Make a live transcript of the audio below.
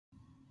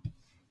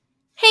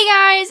Hey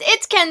guys,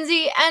 it's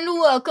Kenzie, and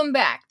welcome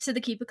back to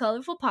the Keep It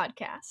Colorful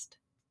podcast.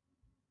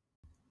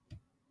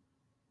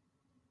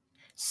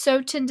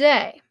 So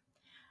today,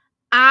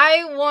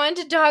 I want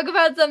to talk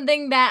about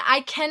something that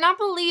I cannot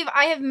believe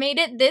I have made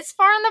it this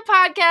far in the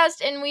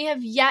podcast and we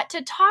have yet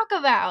to talk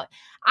about.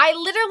 I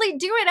literally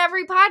do it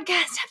every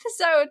podcast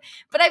episode,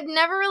 but I've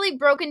never really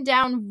broken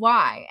down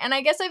why. And I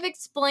guess I've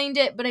explained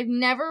it, but I've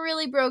never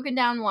really broken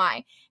down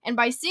why. And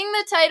by seeing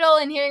the title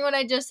and hearing what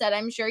I just said,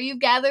 I'm sure you've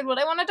gathered what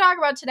I want to talk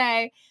about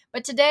today.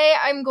 But today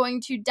I'm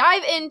going to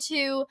dive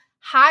into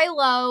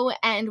high-low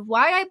and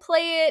why I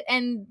play it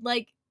and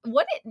what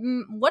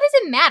does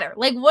it matter?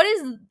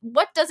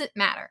 What does it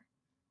matter?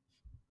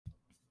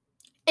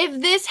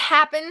 If this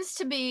happens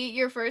to be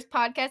your first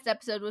podcast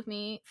episode with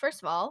me,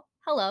 first of all,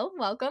 hello,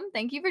 welcome.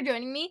 Thank you for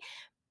joining me.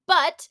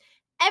 But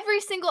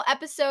every single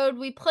episode,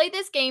 we play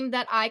this game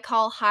that I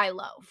call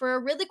high-low. For a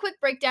really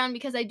quick breakdown,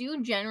 because I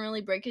do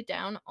generally break it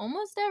down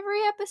almost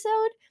every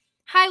episode,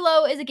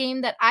 high-low is a game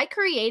that I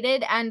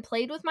created and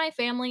played with my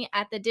family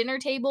at the dinner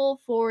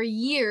table for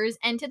years,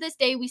 and to this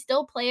day, we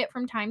still play it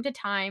from time to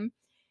time.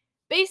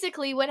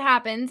 Basically, what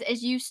happens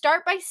is you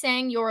start by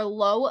saying your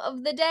low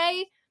of the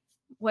day,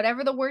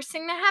 whatever the worst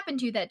thing that happened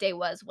to you that day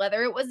was,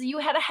 whether it was you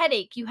had a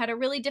headache, you had a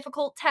really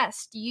difficult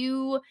test,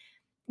 you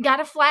got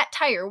a flat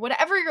tire,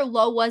 whatever your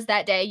low was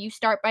that day, you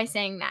start by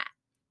saying that.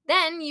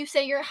 Then you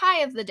say your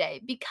high of the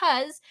day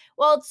because,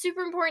 well, it's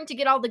super important to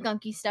get all the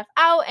gunky stuff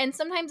out, and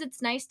sometimes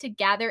it's nice to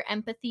gather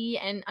empathy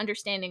and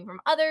understanding from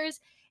others.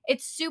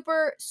 It's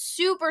super,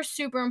 super,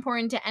 super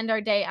important to end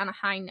our day on a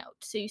high note.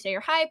 So you say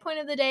your high point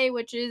of the day,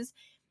 which is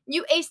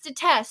you aced a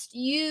test,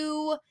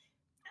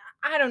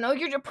 I don't know,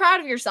 you're proud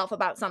of yourself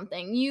about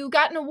something, you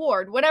got an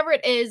award, whatever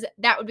it is,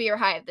 that would be your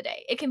high of the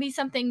day. It can be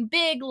something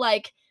big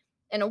like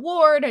an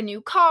award, a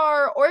new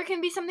car, or it can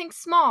be something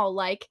small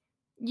like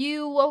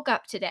you woke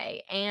up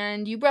today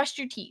and you brushed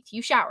your teeth,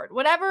 you showered.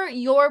 Whatever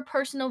your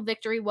personal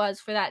victory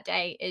was for that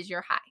day is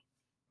your high.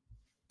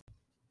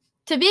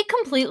 To be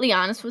completely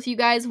honest with you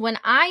guys, when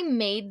I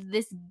made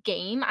this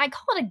game, I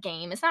call it a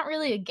game. It's not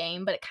really a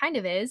game, but it kind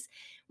of is.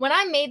 When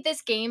I made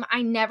this game,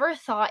 I never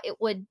thought it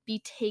would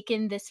be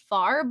taken this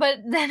far. But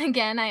then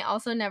again, I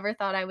also never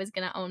thought I was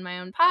going to own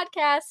my own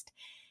podcast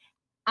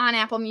on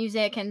Apple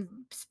Music and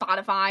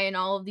Spotify and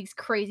all of these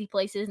crazy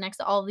places next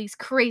to all of these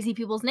crazy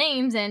people's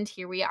names. And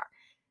here we are.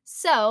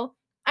 So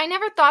I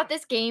never thought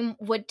this game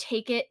would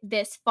take it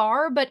this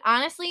far. But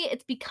honestly,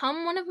 it's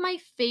become one of my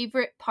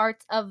favorite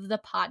parts of the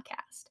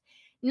podcast.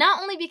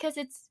 Not only because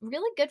it's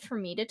really good for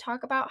me to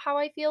talk about how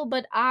I feel,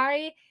 but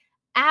I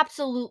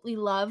absolutely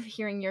love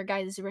hearing your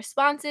guys'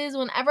 responses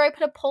whenever I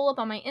put a poll up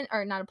on my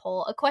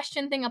a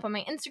question thing up on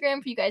my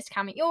Instagram for you guys to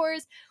comment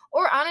yours,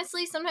 or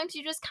honestly, sometimes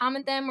you just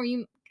comment them or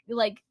you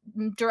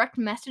direct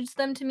message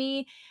them to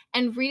me,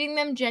 and reading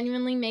them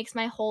genuinely makes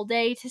my whole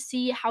day to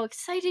see how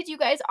excited you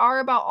guys are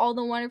about all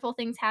the wonderful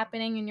things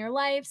happening in your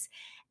lives.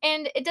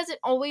 And it doesn't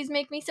always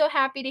make me so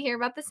happy to hear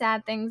about the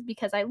sad things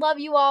because I love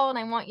you all and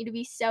I want you to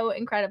be so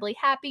incredibly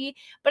happy.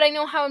 But I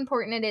know how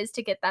important it is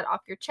to get that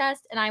off your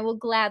chest, and I will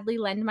gladly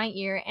lend my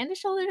ear and a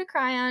shoulder to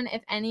cry on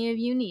if any of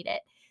you need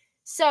it.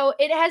 So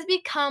it has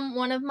become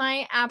one of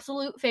my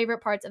absolute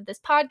favorite parts of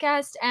this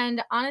podcast.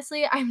 And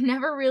honestly, I've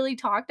never really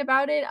talked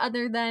about it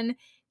other than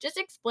just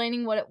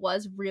explaining what it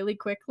was really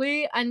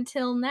quickly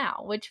until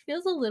now, which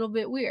feels a little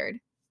bit weird.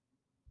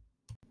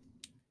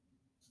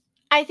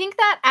 I think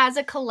that as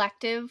a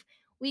collective,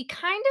 we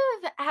kind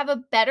of have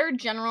a better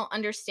general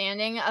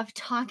understanding of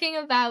talking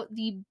about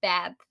the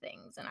bad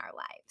things in our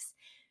lives.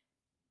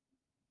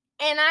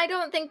 And I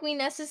don't think we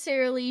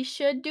necessarily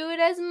should do it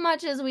as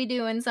much as we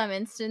do in some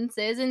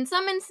instances. In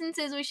some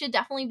instances, we should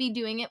definitely be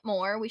doing it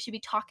more. We should be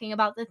talking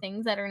about the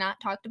things that are not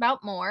talked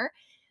about more.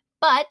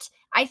 But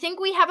I think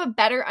we have a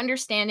better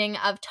understanding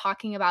of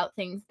talking about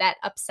things that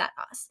upset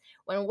us.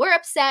 When we're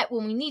upset,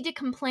 when we need to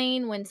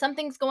complain, when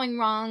something's going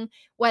wrong,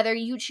 whether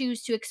you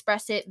choose to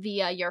express it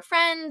via your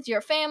friends,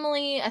 your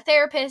family, a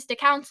therapist, a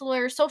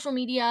counselor, social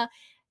media,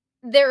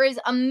 there is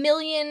a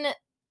million,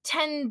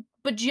 10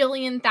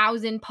 bajillion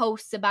thousand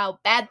posts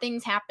about bad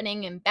things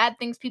happening and bad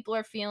things people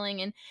are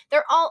feeling, and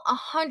they're all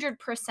 100%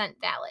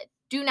 valid.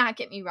 Do not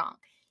get me wrong.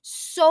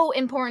 So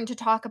important to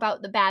talk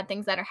about the bad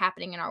things that are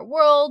happening in our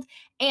world,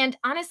 and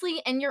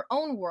honestly, in your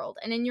own world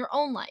and in your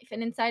own life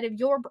and inside of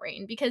your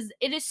brain, because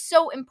it is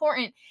so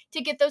important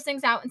to get those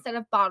things out instead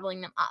of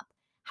bottling them up.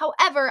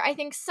 However, I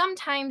think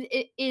sometimes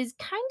it is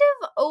kind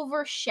of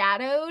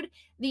overshadowed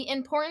the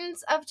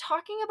importance of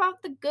talking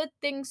about the good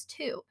things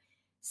too.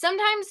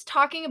 Sometimes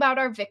talking about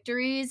our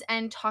victories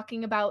and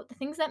talking about the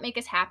things that make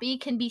us happy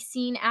can be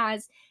seen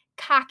as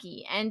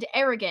cocky and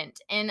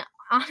arrogant and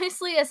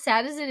honestly, as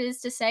sad as it is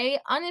to say,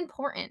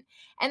 unimportant.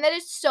 And that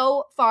is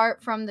so far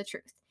from the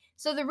truth.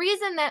 So the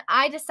reason that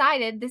I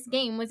decided this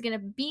game was going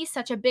to be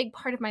such a big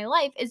part of my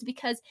life is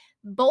because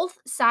both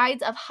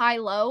sides of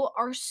high-low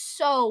are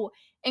so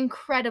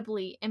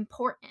incredibly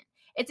important.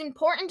 It's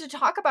important to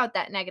talk about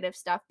that negative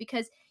stuff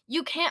because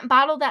you can't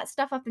bottle that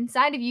stuff up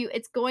inside of you.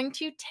 It's going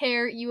to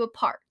tear you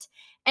apart.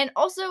 And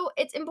also,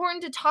 it's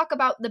important to talk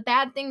about the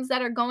bad things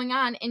that are going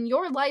on in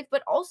your life,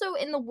 but also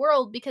in the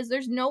world, because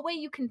there's no way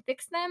you can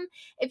fix them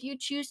if you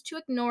choose to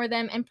ignore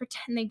them and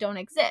pretend they don't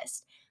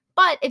exist.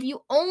 But if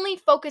you only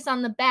focus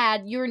on the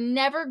bad, you're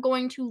never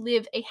going to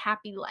live a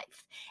happy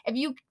life. If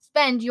you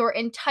spend your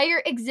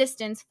entire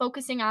existence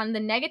focusing on the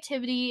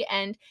negativity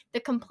and the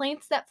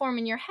complaints that form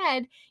in your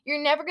head,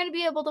 you're never going to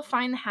be able to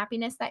find the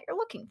happiness that you're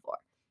looking for.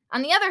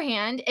 On the other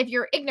hand, if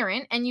you're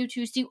ignorant and you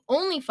choose to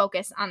only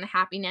focus on the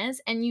happiness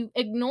and you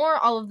ignore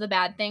all of the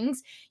bad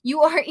things,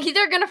 you are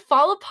either going to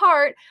fall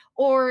apart,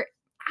 or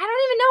I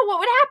don't even know what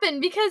would happen,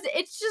 because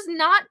it's just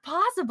not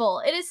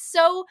possible. It is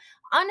so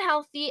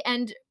unhealthy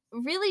and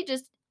really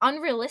just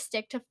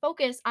unrealistic to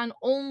focus on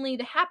only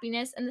the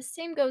happiness, and the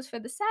same goes for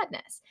the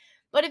sadness.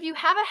 But if you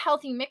have a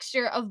healthy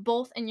mixture of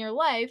both in your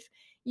life,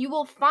 you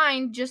will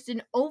find just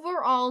an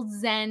overall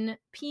zen,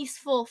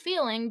 peaceful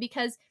feeling,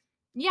 because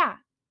yeah,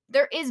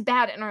 there is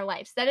bad in our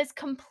lives. That is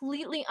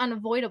completely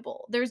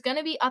unavoidable. There's going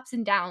to be ups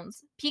and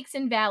downs, peaks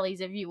and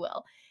valleys, if you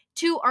will,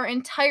 to our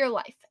entire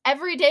life.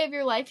 Every day of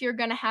your life, you're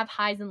going to have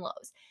highs and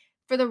lows.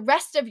 For the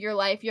rest of your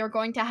life, you're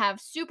going to have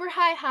super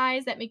high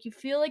highs that make you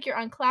feel like you're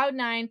on cloud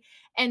nine,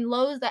 and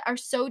lows that are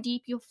so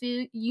deep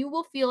you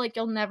will feel like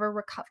you'll never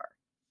recover.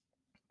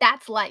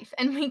 That's life,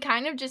 and we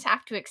kind of just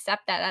have to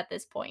accept that at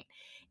this point.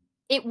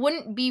 It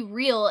wouldn't be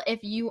real if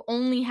you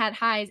only had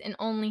highs and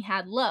only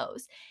had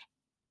lows.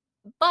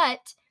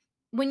 But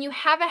when you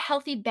have a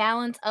healthy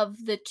balance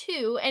of the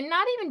two, and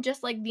not even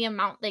just like the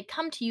amount they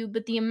come to you,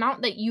 but the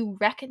amount that you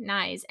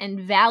recognize and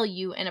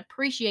value and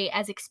appreciate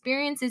as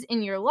experiences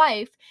in your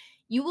life,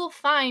 you will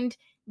find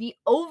the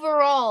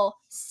overall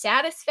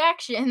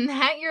satisfaction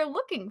that you're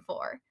looking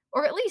for.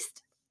 Or at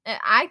least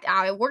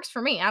it works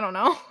for me. I don't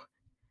know.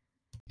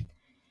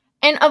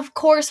 And of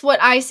course, what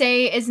I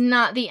say is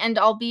not the end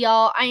all be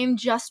all. I am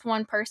just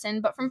one person,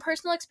 but from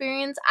personal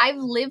experience, I've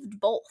lived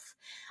both.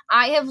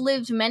 I have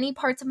lived many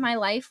parts of my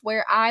life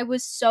where I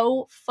was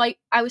so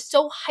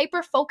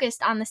hyper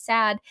focused on the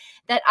sad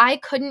that I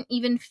couldn't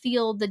even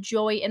feel the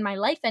joy in my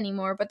life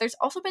anymore. But there's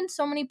also been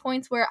so many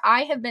points where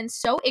I have been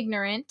so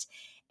ignorant,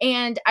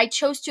 and I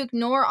chose to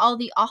ignore all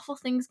the awful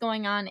things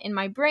going on in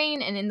my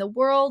brain and in the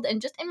world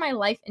and just in my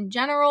life in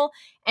general,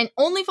 and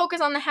only focus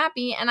on the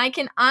happy. And I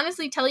can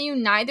honestly tell you,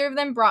 neither of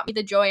them brought me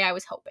the joy I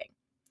was hoping,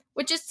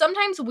 which is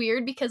sometimes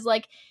weird, because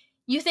like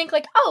you think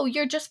like, oh,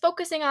 you're just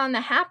focusing on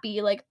the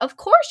happy. Like, of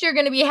course you're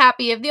going to be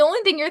happy. If the only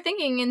thing you're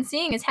thinking and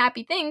seeing is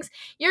happy things,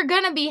 you're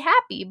going to be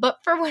happy.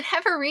 But for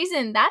whatever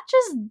reason, that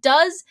just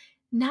does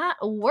not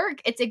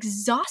work. It's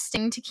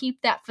exhausting to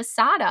keep that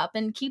facade up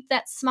and keep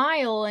that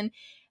smile and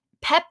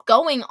pep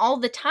going all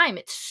the time.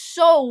 It's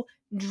so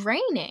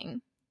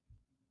draining.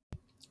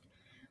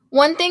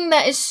 One thing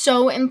that is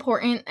so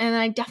important, and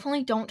I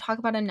definitely don't talk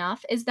about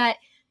enough, is that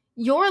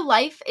your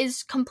life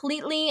is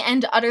completely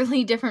and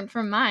utterly different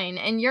from mine,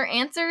 and your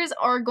answers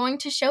are going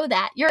to show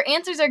that. Your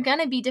answers are going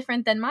to be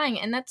different than mine,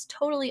 and that's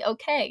totally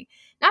okay.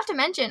 Not to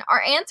mention,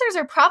 our answers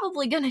are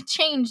probably going to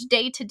change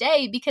day to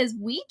day, because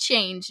we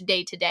change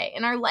day to day,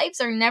 and our lives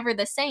are never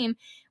the same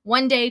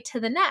one day to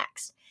the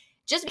next.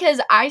 Just because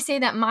I say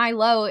that my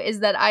low is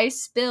that I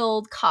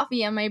spilled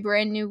coffee on my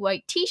brand new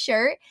white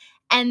t-shirt,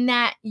 and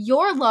that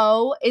your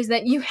low is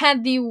that you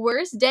had the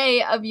worst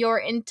day of your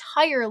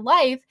entire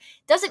life,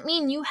 doesn't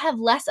mean you have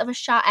less of a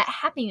shot at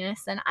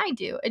happiness than I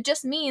do. It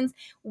just means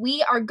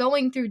we are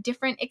going through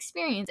different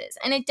experiences,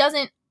 and it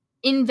doesn't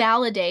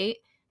invalidate.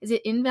 Is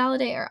it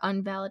invalidate or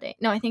unvalidate?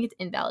 No, I think it's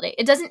invalidate.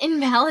 It doesn't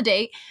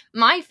invalidate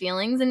my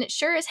feelings, and it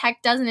sure as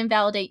heck doesn't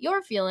invalidate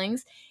your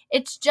feelings.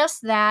 It's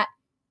just that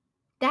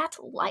that's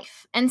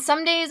life. And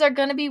some days are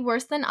going to be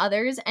worse than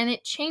others, and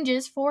it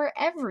changes for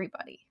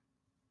everybody.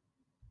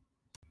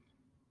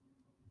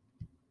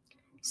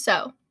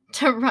 So,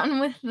 to run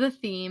with the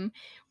theme,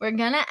 we're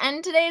going to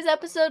end today's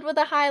episode with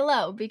a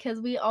high-low, because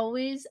we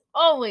always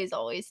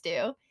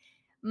do.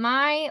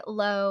 My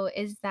low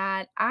is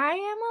that I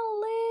am a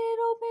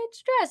little bit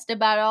stressed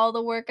about all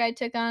the work I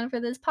took on for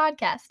this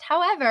podcast.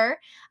 However,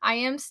 I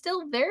am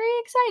still very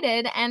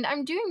excited, and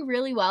I'm doing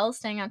really well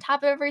staying on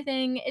top of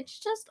everything. It's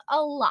just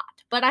a lot,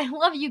 but I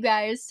love you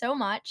guys so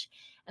much,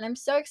 and I'm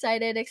so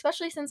excited,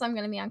 especially since I'm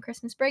going to be on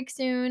Christmas break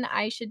soon.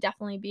 I should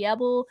definitely be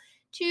able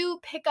to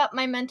pick up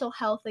my mental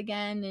health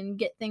again and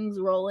get things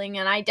rolling,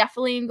 and I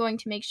definitely am going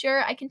to make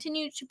sure I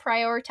continue to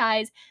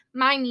prioritize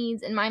my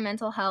needs and my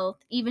mental health,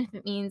 even if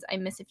it means I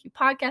miss a few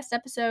podcast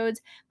episodes.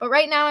 But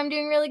right now I'm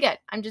doing really good.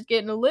 I'm just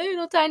getting a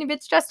little tiny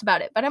bit stressed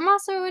about it, but I'm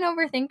also an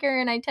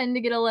overthinker, and I tend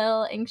to get a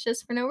little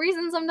anxious for no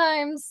reason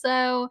sometimes,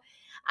 so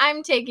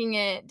I'm taking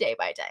it day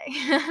by day.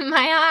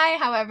 My high,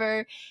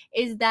 however,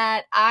 is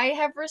that I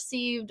have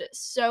received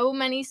so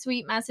many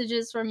sweet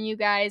messages from you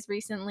guys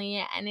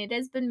recently, and it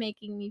has been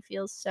making me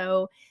feel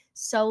so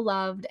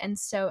loved and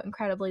so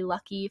incredibly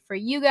lucky for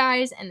you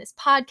guys and this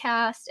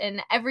podcast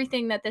and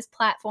everything that this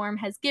platform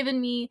has given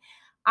me.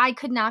 I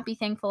could not be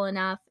thankful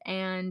enough,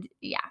 and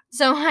yeah,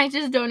 so I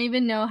just don't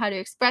even know how to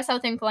express how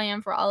thankful I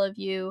am for all of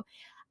you.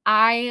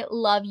 I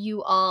love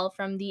you all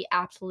from the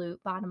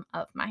absolute bottom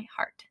of my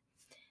heart.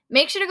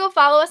 Make sure to go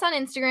follow us on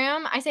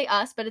Instagram. I say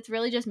us, but it's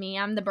really just me.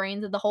 I'm the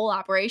brains of the whole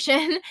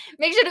operation.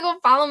 Make sure to go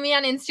follow me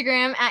on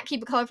Instagram at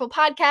Keep It Colorful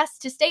Podcast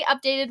to stay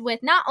updated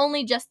with not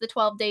only just the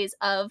 12 days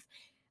of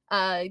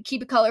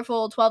Keep It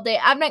Colorful 12-day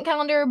advent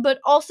calendar, but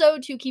also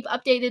to keep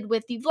updated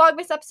with the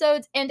Vlogmas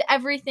episodes and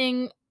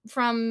everything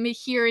from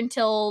here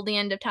until the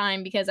end of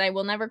time, because I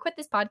will never quit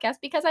this podcast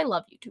because I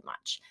love you too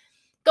much.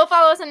 Go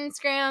follow us on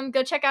Instagram.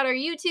 Go check out our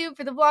YouTube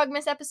for the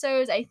Vlogmas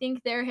episodes. I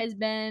think there has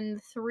been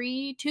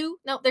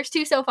there's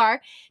 2 so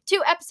far.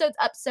 2 episodes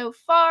up so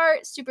far.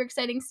 Super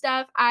exciting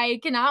stuff.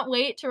 I cannot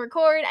wait to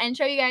record and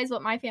show you guys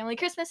what my family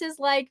Christmas is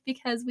like,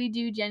 because we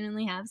do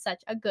genuinely have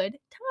such a good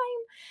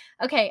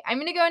time. Okay, I'm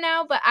gonna go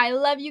now, but I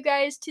love you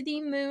guys to the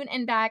moon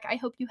and back. I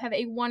hope you have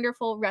a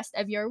wonderful rest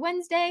of your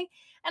Wednesday,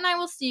 and I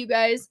will see you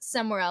guys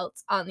somewhere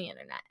else on the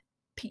internet.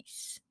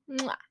 Peace.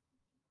 Mwah.